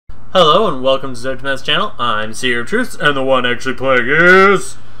Hello and welcome to Zaretameth's channel. I'm Seer of Truth, and the one actually playing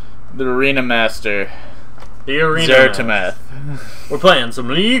is the Arena Master. The Arena Zaretameth. We're playing some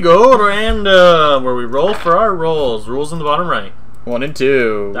Legal Random, where we roll for our rolls. Rules in the bottom right. 1 and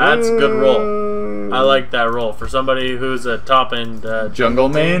 2. That's a good roll. I like that roll for somebody who's a top end jungle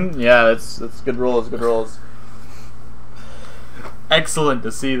main. Yeah, that's good rolls. Good rolls. Excellent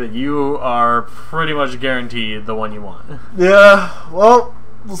to see that you are pretty much guaranteed the one you want. Yeah, well,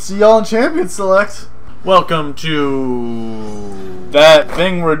 we'll see y'all in Champion Select. Welcome to that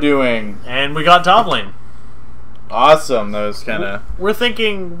thing we're doing. And we got top lane. Awesome. That was kind of... We're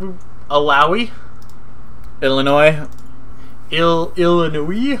thinking Illaoi. Illinois.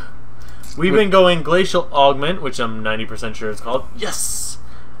 Illinois. We've been going Glacial Augment, which I'm 90% sure it's called. Yes!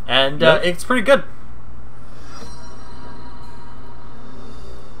 And it's pretty good.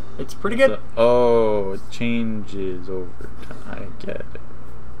 It's pretty good. Oh, it changes over time. I get it.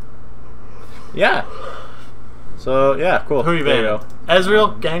 Yeah. So, yeah, cool. Who are you banning?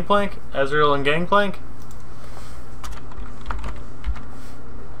 Ezreal, Gangplank? Ezreal and Gangplank?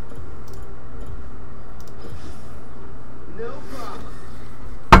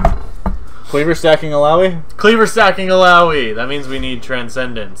 Cleaver stacking Illaoi? Cleaver stacking Illaoi. That means we need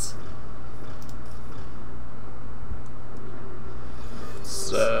Transcendence.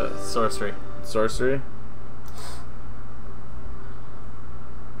 Sorcery. Sorcery?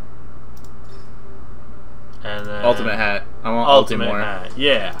 And then Ultimate hat. I want Ultimate more. hat.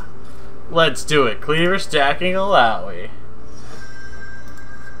 Yeah. Let's do it. Cleaver stacking Illaoi.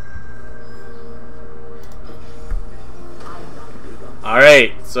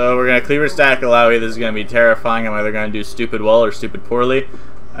 Alright, so we're gonna cleaver stack Illaoi. This is gonna be terrifying. I'm either gonna do stupid well or stupid poorly.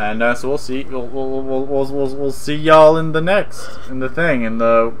 And so we'll see. We'll see y'all in the next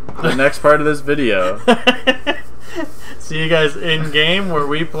next part of this video. See you guys in game where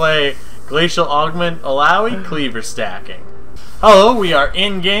we play Glacial Augment Illaoi cleaver stacking. Hello, we are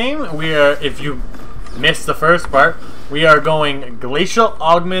in game. We are, if you missed the first part, we are going Glacial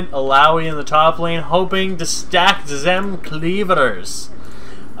Augment Illaoi in the top lane, hoping to stack them cleavers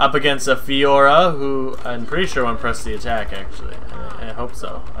up against a Fiora, who I'm pretty sure won't press the attack. Actually, I hope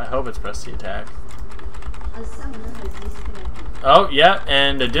so. I hope it's press the attack. Oh yeah,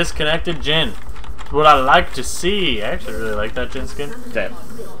 and a disconnected Jhin. What I like to see. I actually really like that Jhin skin. Okay.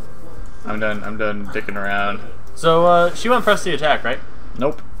 I'm done dicking around. So she won't press the attack, right?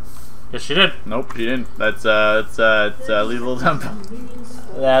 Nope. Yes, she did. Nope, she didn't. That's it's lethal tempo.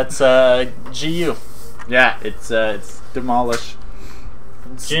 That's GU. Yeah, it's demolish.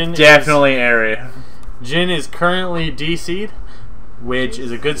 Jhin definitely area. Jhin is currently DC'd, which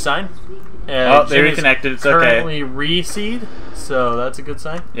is a good sign. Oh, they reconnected. It's currently re-seed, so that's a good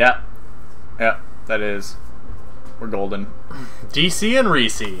sign. Yeah. Yeah, that is. We're golden. DC and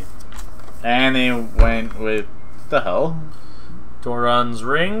re-seed. And they went with the hell? Doran's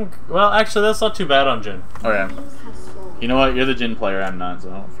ring. Well, actually, that's not too bad on Jhin. Okay. You know what? You're the Jhin player. I'm not. So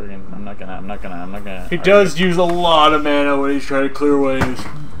I'm not gonna. He does use a lot of mana when he's trying to clear waves.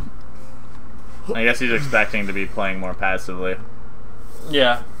 I guess he's expecting to be playing more passively.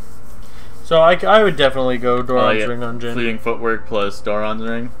 Yeah. So I would definitely go Doran's ring on Jhin. Fleeting footwork plus Doran's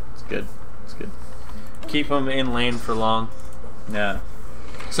ring. It's good. It's good. Keep him in lane for long. Yeah.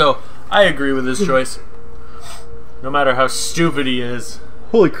 So I agree with his choice. No matter how stupid he is.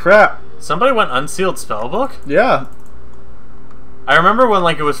 Holy crap! Somebody went unsealed spellbook? Yeah. I remember when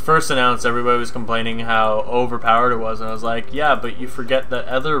it was first announced, everybody was complaining how overpowered it was, and I was like, yeah, but you forget that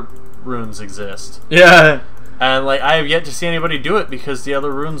other runes exist. Yeah. And I have yet to see anybody do it because the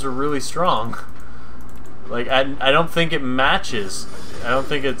other runes are really strong. I don't think it matches. I don't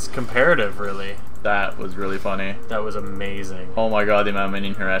think it's comparative, really. That was really funny. That was amazing. Oh my god, the amount of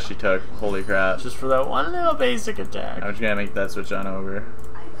minion harass she took. Holy crap. Just for that one little basic attack. I was gonna make that switch on over.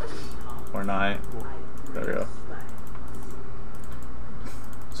 Or not. There we go.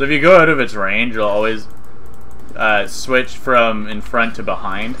 So if you go out of its range, you'll always switch from in front to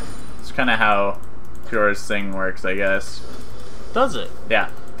behind. It's kind of how Fiora's thing works, I guess. Does it? Yeah.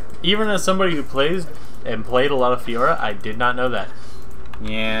 Even as somebody who plays and played a lot of Fiora, I did not know that.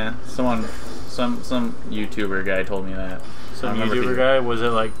 Yeah, some YouTuber guy told me that. Some YouTuber guy? Was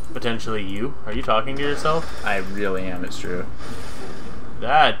it potentially you? Are you talking to yourself? I really am, it's true.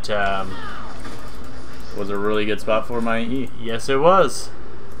 That was a really good spot for my E. Yes, it was.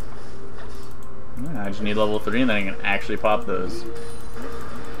 Yeah, I just need level 3 and then I can actually pop those.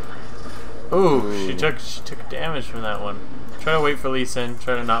 Ooh, she took damage from that one. Try to wait for Lee Sin,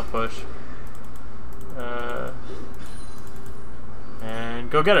 try to not push. And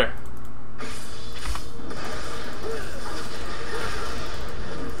go get her.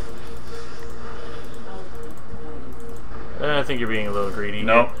 I think you're being a little greedy.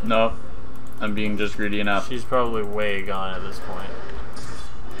 Nope, here. nope. I'm being just greedy enough. She's probably way gone at this point.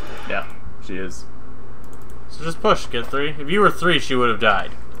 Yeah, she is. So just push, get 3. If you were 3, she would have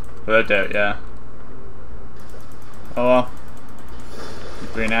died. Without doubt, yeah. Oh well.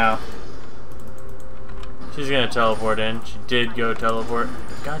 3 now. She's gonna teleport in. She did go teleport.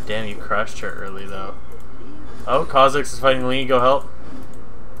 God damn, you crushed her early though. Oh, Kha'Zix is fighting Lee. Go help.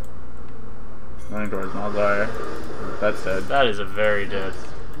 Running towards Malzar. That's dead. That is a very dead.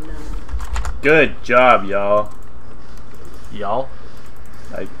 Good job, y'all. Y'all?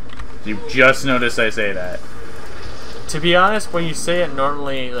 You just noticed I say that. To be honest, when you say it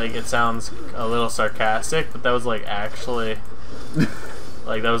normally, like, it sounds a little sarcastic, but that was, like, actually...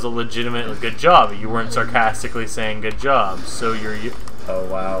 like, that was a legitimate good job. You weren't sarcastically saying good job, so you're... Oh,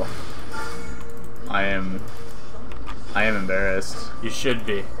 wow. I am embarrassed. You should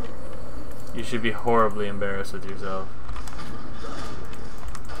be. You should be horribly embarrassed with yourself.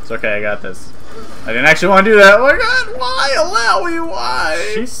 It's okay, I got this. I didn't actually want to do that. Oh my god, why? Allow me,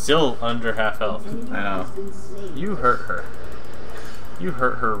 why? She's still under half health. I know. You hurt her. You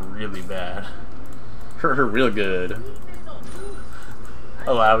hurt her really bad. Hurt her real good.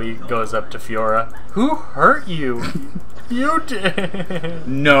 Illaoi goes up to Fiora. Who hurt you? You did.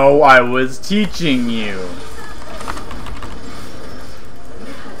 No, I was teaching you.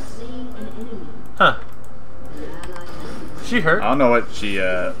 Huh. She hurt. I don't know what she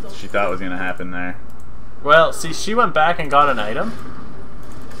thought was gonna happen there. Well, see, she went back and got an item.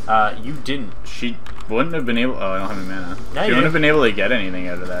 You didn't. She wouldn't have been able. Oh, I don't have any mana. Yeah, She wouldn't have been able to get anything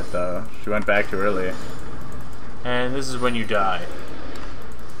out of that though. She went back too early. And this is when you die.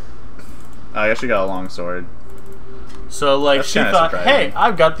 I guess she got a long sword. So, like, That's she kinda thought, surprising. hey,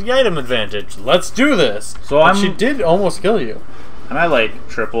 I've got the item advantage. Let's do this. So But she did almost kill you. And I like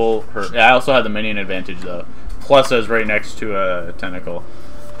triple her. Yeah, I also had the minion advantage though. Plus, I was right next to a tentacle,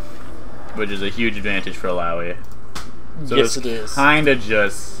 which is a huge advantage for Illaoi. So Yes, it's it is. Kinda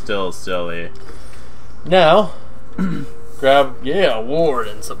just still silly. Now, grab, yeah, a ward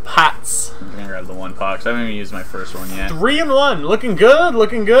and some pots. I'm gonna grab the 1 pot 'cause I haven't even used my first one yet. 3 and 1. Looking good,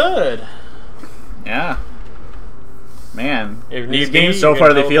 looking good. Yeah. Man, If these need games be, so you far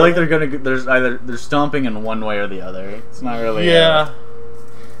can they feel like teleport. they're stomping in one way or the other. It's not really. Yeah.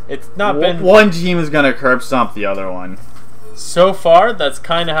 It's not been... One team is gonna curb stomp the other one. So far, that's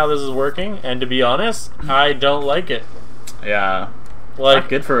kind of how this is working. And to be honest, I don't like it. Yeah. Like, Not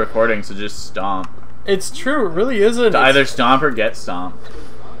good for recording, so just stomp. it's true. It really isn't. To either stomp or get stomped.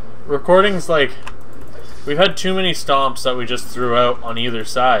 Recordings, like, we've had too many stomps that we just threw out on either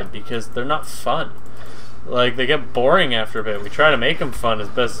side because they're not fun. Like, they get boring after a bit. We try to make them fun as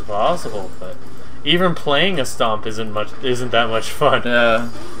best as possible, but even playing a stomp isn't that much fun. Yeah.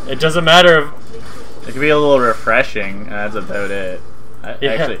 It doesn't matter if... It could be a little refreshing, and that's about it. I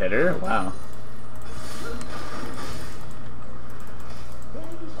Yeah. actually hit her? Wow.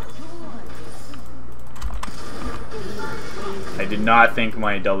 I did not think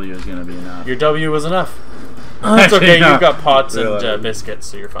my W was going to be enough. Your W was enough. It's okay, No. you've got pots and Realize. biscuits,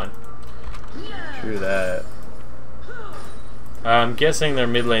 so you're fine. True that. I'm guessing their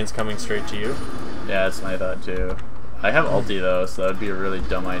mid lane's coming straight to you. Yeah, that's my thought too. I have ulti though, so that would be a really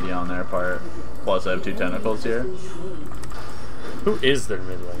dumb idea on their part. Plus I have 2 tentacles here. Who is their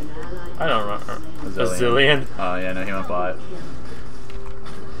mid lane? I don't remember. A Zillion? Oh yeah, no, he went bot.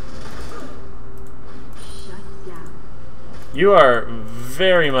 You are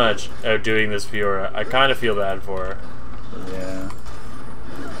very much outdoing this Fiora. I kind of feel bad for her. Yeah.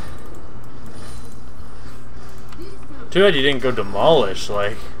 Too bad you didn't go demolish,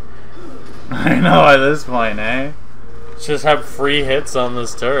 like, I know at this point, eh? just have free hits on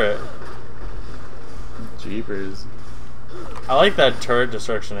this turret. Jeepers. I like that turret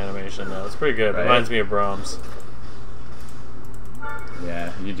destruction animation though, it's pretty good. Right. Reminds me of Brahms.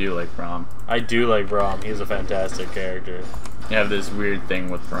 Yeah, you do like Braum. I do like Brahm, he's a fantastic character. You have this weird thing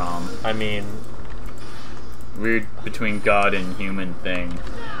with Braum. I mean, Weird between God and human thing.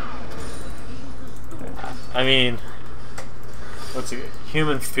 what's it?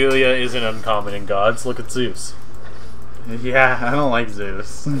 Human philia isn't uncommon in gods. Look at Zeus. Yeah, I don't like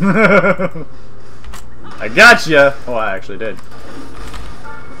Zeus. I gotcha! Oh, I actually did.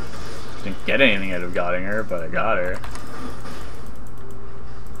 Didn't get anything out of getting her, but I got her.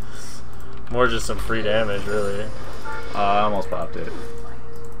 More just some free damage, really. I almost popped it.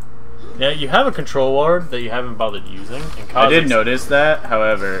 Yeah, you have a control ward that you haven't bothered using. And I did notice that,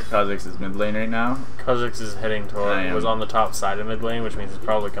 however, Kha'Zix is mid lane right now. Kha'Zix is heading toward, was on the top side of mid lane, which means it's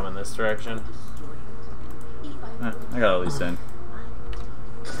probably coming this direction. I got at least in.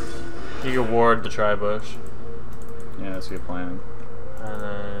 You can ward the tri-bush. Yeah, that's a good plan.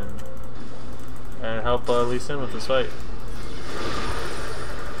 And help Lee Sin with this fight.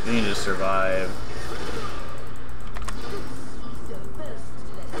 You need to survive.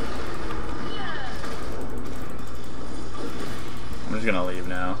 I'm just gonna leave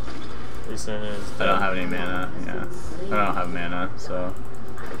now. Lee Sin is dead. I don't have any mana. Yeah, I don't have mana, so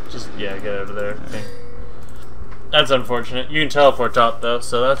just get out of there. Okay. That's unfortunate. You can teleport top though,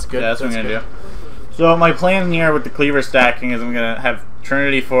 so that's good. Yeah, that's what I'm gonna do. So my plan here with the cleaver stacking is I'm gonna have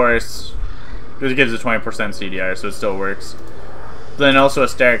Trinity Force, because it gives a 20% CDR, so it still works. Then also a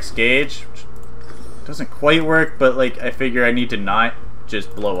Starix Gauge, which doesn't quite work, but like I figure I need to not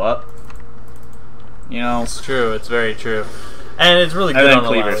just blow up. You know, it's true. It's very true, and it's really good and then on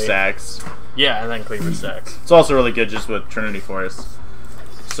cleaver Illaoi. stacks. Yeah, and then cleaver stacks. It's also really good just with Trinity Force.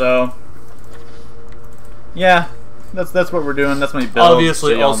 So yeah, that's what we're doing. That's my build.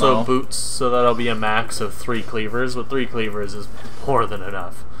 Obviously, so also know. boots, so that'll be a max of 3 cleavers. But 3 cleavers is more than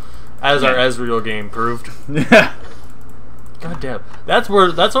enough, as our Ezreal game proved. Yeah. God damn, that's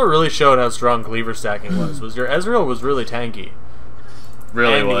what really showed how strong cleaver stacking was. Was your Ezreal was really tanky.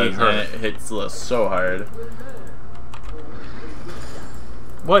 Really and was, and it hits so hard.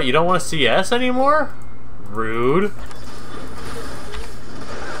 What, you don't want to CS anymore? Rude.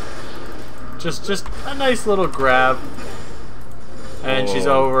 Just a nice little grab. And she's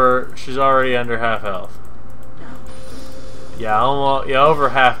already under half health. Yeah, over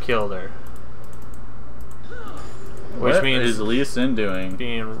half killed her. Which What means is Lee Sin doing?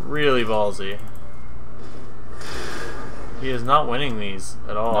 Being really ballsy. He is not winning these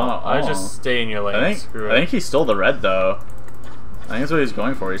at all. Not at I all. just stay in your lane. I Screw it. think he stole the red though. I think that's what he's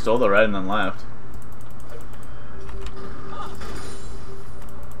going for. He stole the red and then left.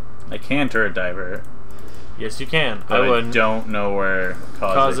 I can turret diver. Yes, you can. But I wouldn't. don't know where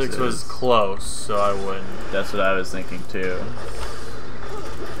Kha'Zix was close, so I wouldn't. That's what I was thinking too.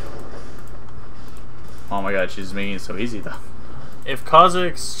 Oh my god, she's making it so easy though. If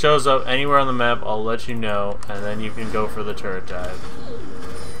Kha'Zix shows up anywhere on the map, I'll let you know, and then you can go for the turret dive.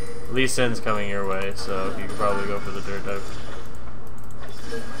 Lee Sin's coming your way, so you can probably go for the turret dive.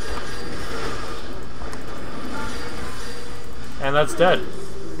 And that's dead.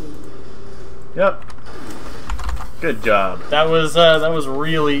 Yep. Good job. That was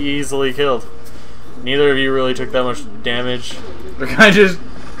really easily killed. Neither of you really took that much damage. The guy just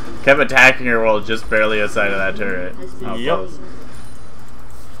kept attacking her while just barely outside of that turret. Oh, Yep. close.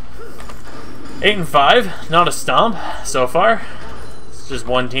 8 and 5, not a stomp so far. It's just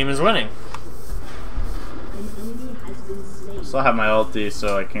one team is winning. Still have my ulti,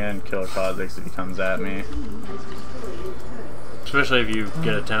 so I can kill Kha'Zix if he comes at me. Especially if you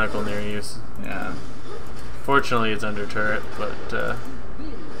get a tentacle near you. Yeah. Fortunately, it's under turret, but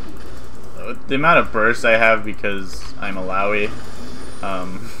The amount of burst I have because I'm Illaoi,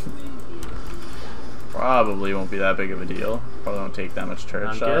 probably won't be that big of a deal. Probably won't take that much turret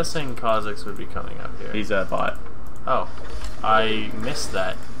I'm shots. guessing Kha'Zix would be coming up here. He's a bot. Oh, I missed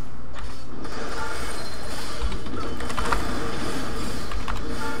that.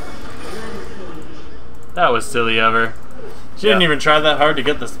 That was silly of her. She didn't even try that hard to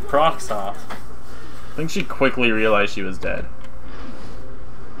get the procs off. I think she quickly realized she was dead.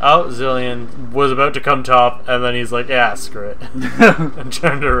 Oh, Zillion was about to come top, and then he's like, yeah, screw it. And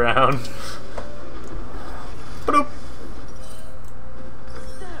turned around. Boop.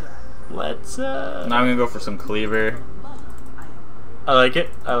 Let's, Now I'm gonna go for some cleaver. I like it.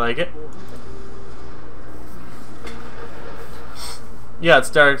 I like it. Yeah, it's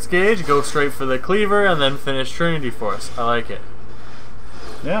Starix Gauge. Go straight for the cleaver, and then finish Trinity Force. I like it.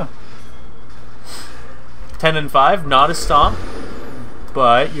 Yeah. 10 and 5, not a stomp,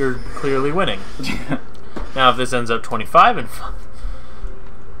 but you're clearly winning. Now, if this ends up 25 and 5,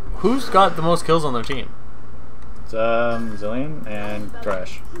 who's got the most kills on their team? It's Zillion and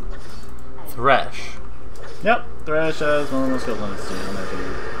Thresh. Thresh. Yep, Thresh has one of the most kills on his team.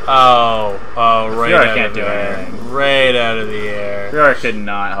 Oh, right Fiora out can't of do the air. anything. Right out of the air. Fiora could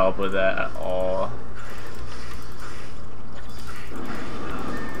not help with that at all.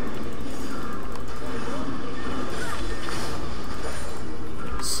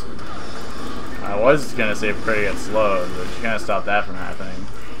 I was gonna say pretty get slowed, but you kinda stopped that from happening.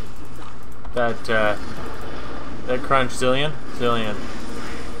 That crunch, Zillion? Zillion.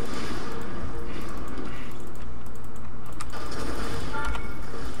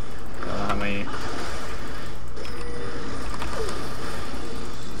 I don't know how many.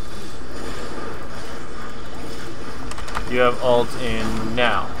 You have ult in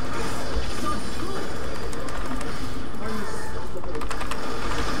now.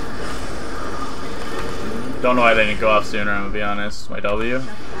 Don't know why they didn't go off sooner, I'm gonna be honest. My W.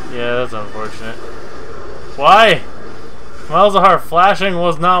 Yeah, that's unfortunate. Why? Malzahar, flashing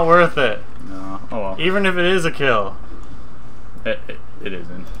was not worth it. No. Oh well. Even if it is a kill. It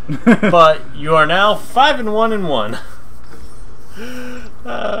isn't. But you are now 5-1-1.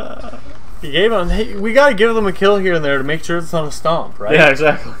 You gave them. Hey, we gotta give them a kill here and there to make sure it's not a stomp, right? Yeah,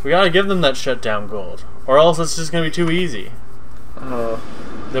 exactly. We gotta give them that shutdown gold, or else it's just gonna be too easy.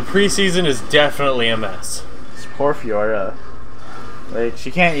 The preseason is definitely a mess. It's poor Fiora. Like,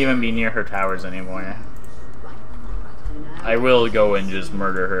 she can't even be near her towers anymore. I will go and just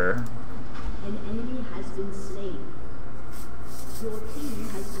murder her. An enemy has been slain. Your team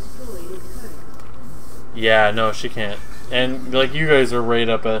has destroyed a turret. Yeah, no, she can't. And like you guys are right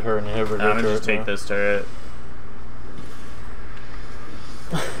up at her inhibitor. I'm gonna just take this turret.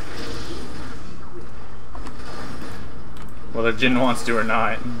 Whether Jin wants to or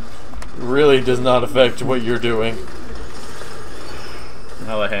not. Really does not affect what you're doing.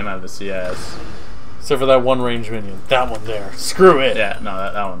 I'll let him have the CS. Except for that one range minion. That one there. Screw it. Yeah, no,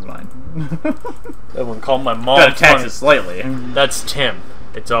 that one's mine. That one called my mom. Gotta tax it slightly. That's Tim.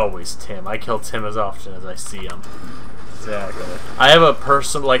 It's always Tim. I kill Tim as often as I see him. Exactly. I have a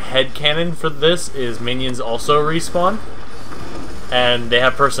person like headcanon for this is minions also respawn. And they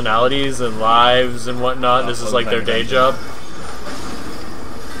have personalities and lives and whatnot. This is like their day job.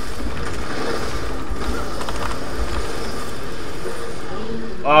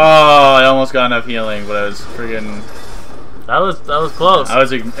 Oh, I almost got enough healing, but I was friggin'. That was close.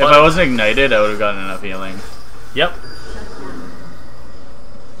 If I wasn't ignited, I would have gotten enough healing. Yep.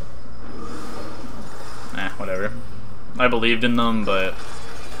 Whatever. I believed in them, but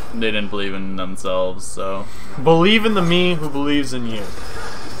they didn't believe in themselves, so. Believe in the me who believes in you.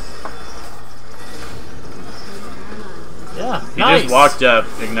 Yeah, He nice. just walked up,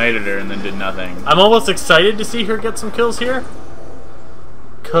 ignited her, and then did nothing. I'm almost excited to see her get some kills here.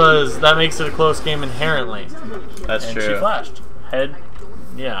 Because that makes it a close game inherently. That's and true. she flashed. Head,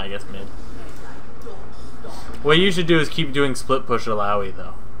 yeah, I guess mid. What you should do is keep doing split push Illaoi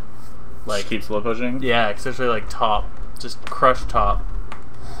though. Like, keep slow pushing? Yeah, especially like top. Just crush top.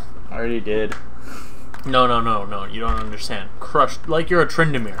 I already did. No, you don't understand. Crush, like you're a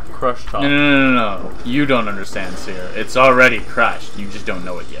Tryndamere. Crush top. No. You don't understand, Seer. It's already crushed. You just don't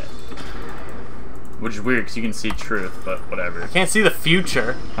know it yet. Which is weird because you can see truth, but whatever. Can't see the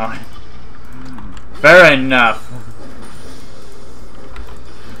future. Fair enough.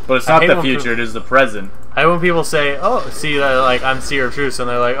 But it's not the future, it is the present. I hate when people say, oh, see, like, I'm Seer of Truth, and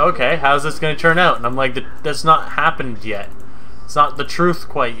they're like, okay, how's this going to turn out? And I'm like, that's not happened yet. It's not the truth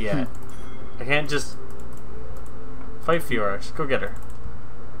quite yet. I can't just fight Fiora. Just go get her.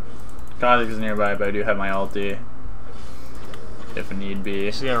 Kha'Zix is nearby, but I do have my ulti. If need be.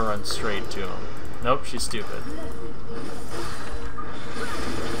 She's going to run straight to him. Nope, she's stupid.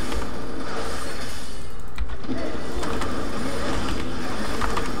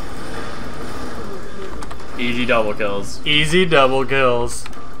 Easy double kills. Easy double kills.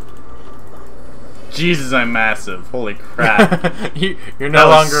 Jesus, I'm massive. Holy crap. You're no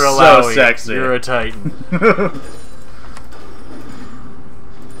longer Illaoi. So sexy. You're a Titan.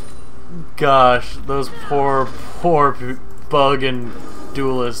 Gosh, those poor bug and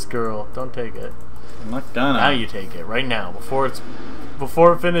duelist girl. Don't take it. I'm not gonna. Now you take it right now before it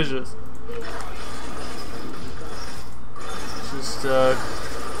finishes. Just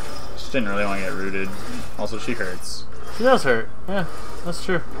She didn't really want to get rooted. Also, she hurts. she does hurt. Yeah, that's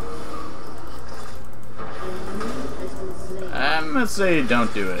true. I'm gonna say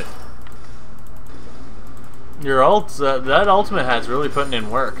don't do it. Your ult, that ultimate hat's really putting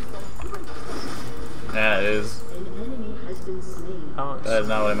in work. Yeah, it is. An enemy has been slain. How much? That is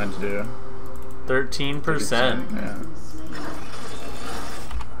not what I meant to do. 13%. Yeah.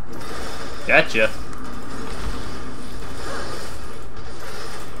 Gotcha.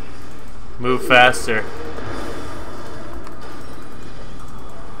 Move faster.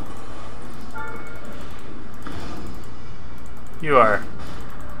 You are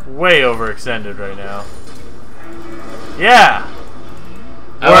way overextended right now. Yeah!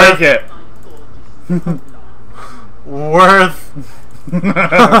 I like it. Worth.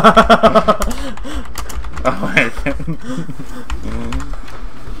 I like it.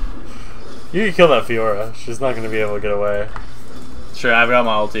 You can kill that Fiora. She's not going to be able to get away. Sure, I've got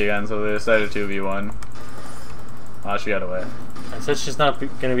my ulti again, so they decided 2v1. Oh, she got away. I said she's not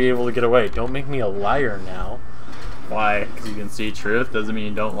going to be able to get away. Don't make me a liar now. Why? Because you can see truth doesn't mean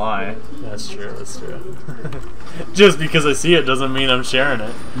you don't lie. That's true, that's true. Just because I see it doesn't mean I'm sharing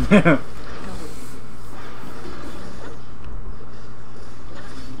it.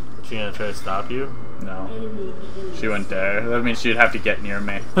 She gonna try to stop you? No. She wouldn't dare. That means she'd have to get near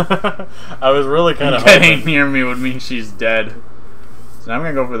me. I was really kind of Getting hoping. near me would mean she's dead. So I'm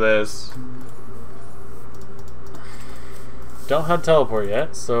gonna go for this. Don't have teleport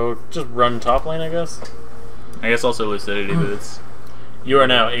yet, so just run top lane, I guess. I guess also lucidity boots. You are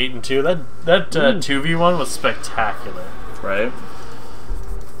now 8-2. That 2v1 was spectacular. Right?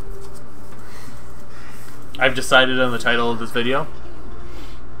 I've decided on the title of this video.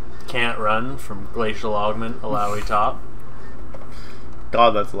 Can't run from Glacial Augment, Illaoi top.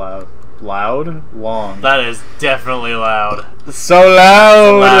 God, that's loud. Loud? Long. That is definitely loud. So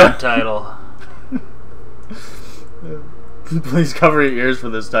loud! Loud title. Please cover your ears for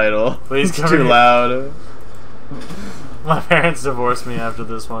this title. Please It's cover too your- loud. My parents divorced me after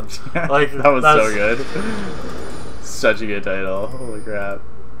this one. Like that was that's- so good. Such a good title. Holy crap.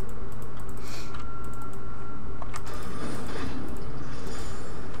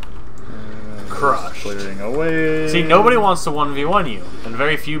 Crush. Clearing away. See, nobody wants to 1v1 you, and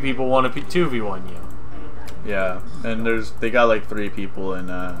very few people want to 2v1 you. Yeah, and they got like 3 people in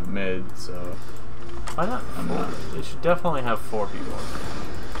mid, so Why not? They should definitely have 4 people.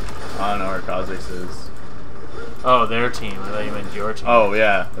 I don't know where Kha'Zix is. Oh, their team. I thought you meant your team. Oh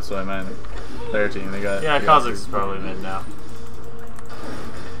yeah, that's what I meant. Their team. They got. Yeah, they got Kha'Zix is 3 probably mid now.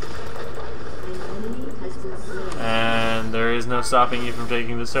 And there is no stopping you from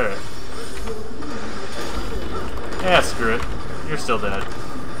taking this turret. Yeah, screw it. You're still dead.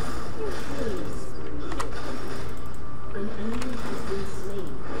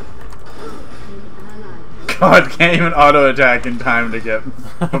 God, can't even auto attack in time to get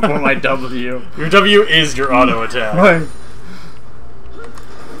before my W. Your W is your auto attack. Like,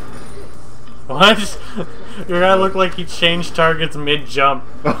 What? Your guy looked like he changed targets mid-jump.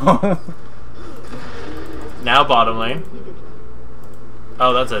 Now bottom lane.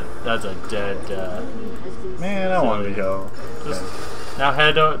 Oh, that's a dead. man, I want to go. Just now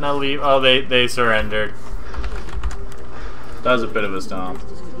head out, now leave. Oh, they surrendered. That was a bit of a stomp.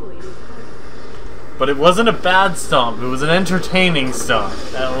 But it wasn't a bad stomp. It was an entertaining stomp,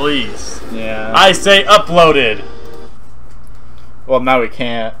 at least. Yeah. I say uploaded. Well, now we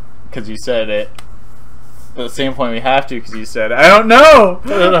can't because you said it. But at the same point, we have to because you said, I don't know! I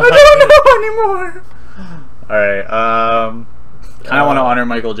don't know anymore! Alright, kind of want to honor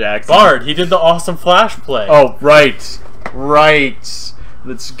Michael Jackson. Bard, he did the awesome flash play. Oh, right. Right.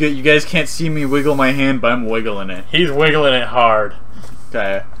 That's good. You guys can't see me wiggle my hand, but I'm wiggling it. He's wiggling it hard.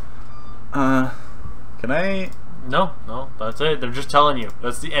 Okay. Can I... No, that's it. They're just telling you.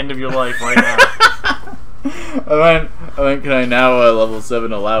 That's the end of your life right now. I went, can I now level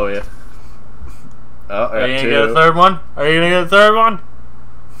 7 Illaoi? Oh, I Are you got gonna 2. get a third one? Are you gonna get a third one?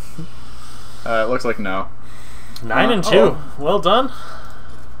 It looks like no. 9 and 2. Oh. Well done.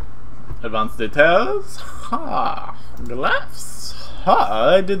 Advanced details. Ha. Glass. Ha.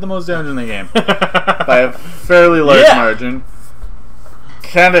 I did the most damage in the game. By a fairly large margin.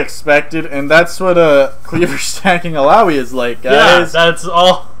 Kinda expected, and that's what cleaver stacking Illaoi is like, guys. Yeah, that's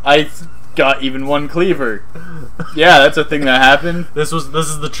all. I got even 1 cleaver. Yeah, that's a thing that happened. This is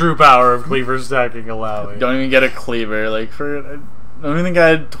the true power of cleaver stacking Illaoi. Don't even get a cleaver. Like I don't even think I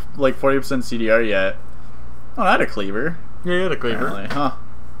had like 40% CDR yet. Oh, I had a cleaver. Yeah, you had a cleaver. Apparently. Huh.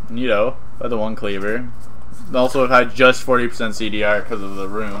 Neato. I had the 1 cleaver. Also, I've had just 40% CDR because of the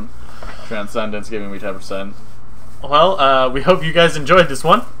rune. Transcendence giving me 10%. Well, we hope you guys enjoyed this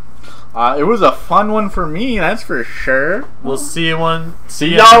one. It was a fun one for me, that's for sure. We'll see you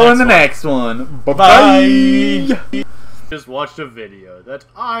See y'all in the next one. Bye-bye. Just watched a video that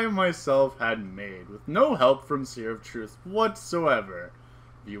I myself had made with no help from Seer of Truth whatsoever.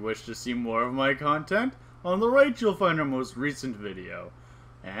 If you wish to see more of my content, on the right you'll find our most recent video.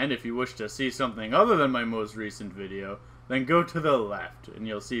 And if you wish to see something other than my most recent video, then go to the left and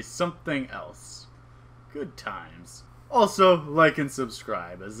you'll see something else. Good times. Also, like and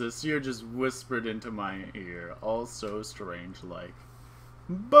subscribe, as this Seer just whispered into my ear, all so strange like.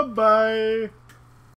 Bye-bye!